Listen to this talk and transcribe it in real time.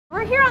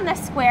we're here on the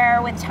square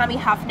with Tommy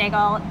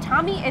Hufnagle.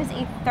 Tommy is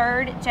a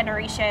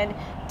third-generation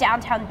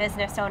downtown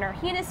business owner.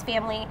 He and his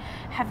family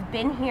have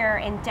been here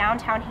in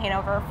downtown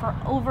Hanover for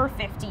over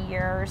 50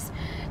 years.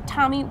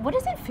 Tommy, what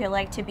does it feel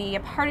like to be a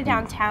part of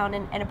downtown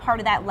and a part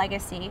of that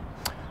legacy?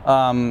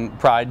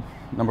 Pride,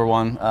 number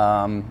one.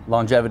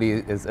 Longevity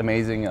is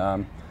amazing.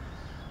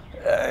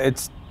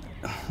 It's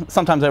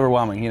sometimes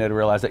overwhelming, to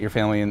realize that your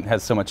family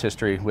has so much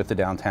history with the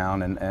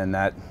downtown, and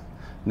that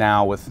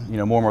now with more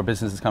and more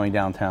businesses coming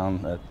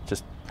downtown,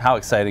 just how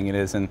exciting it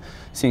is, and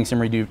seeing some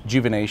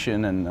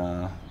rejuvenation,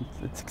 and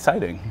it's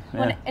exciting. Yeah.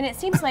 Well, and it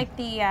seems like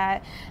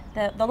the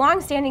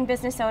long-standing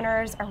business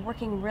owners are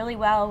working really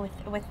well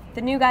with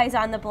the new guys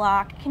on the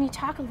block. Can you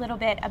talk a little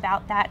bit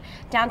about that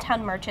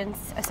Downtown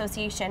Merchants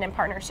Association and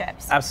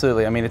partnerships?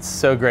 Absolutely. I mean, it's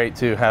so great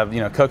to have,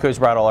 Coco's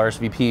Bridal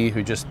RSVP,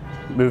 who just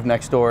moved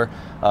next door,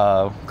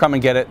 Come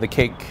and Get It, the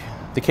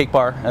cake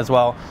bar as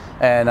well,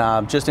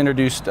 and just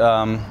introduced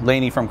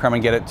Lainey from Come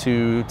and Get It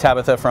to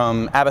Tabitha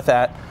from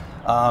Abathat.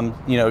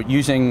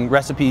 Using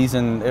recipes,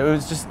 and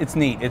it's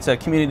neat. It's a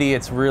community.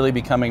 It's really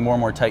becoming more and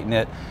more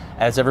tight-knit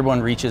as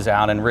everyone reaches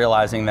out and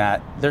realizing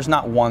that there's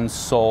not one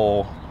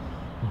sole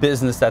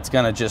business that's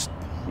going to just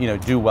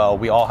do well.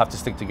 We all have to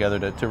stick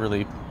together to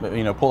really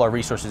pull our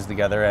resources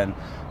together and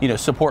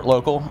support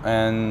local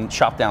and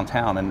shop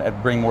downtown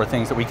and bring more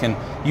things that we can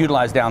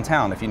utilize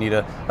downtown. If you need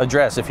a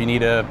dress, if you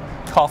need a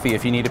coffee,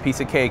 if you need a piece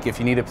of cake, if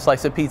you need a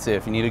slice of pizza,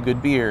 if you need a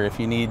good beer, if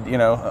you need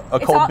a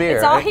cold beer,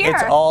 it's all here.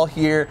 It's all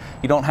here.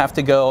 You don't have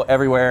to go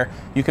everywhere.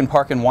 You can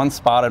park in one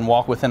spot and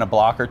walk within a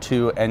block or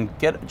two and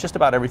get just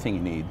about everything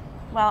you need.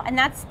 Well, and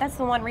that's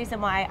the one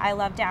reason why I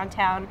love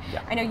downtown.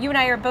 Yeah. I know you and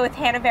I are both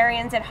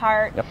Hanoverians at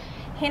heart. Yep.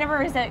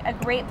 Hanover is a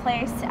great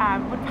place.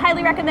 Would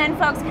highly recommend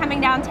folks coming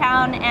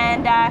downtown.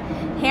 And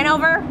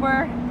Hanover,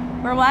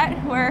 we're what?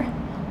 We're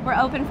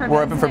open for business.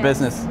 We're open for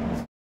business.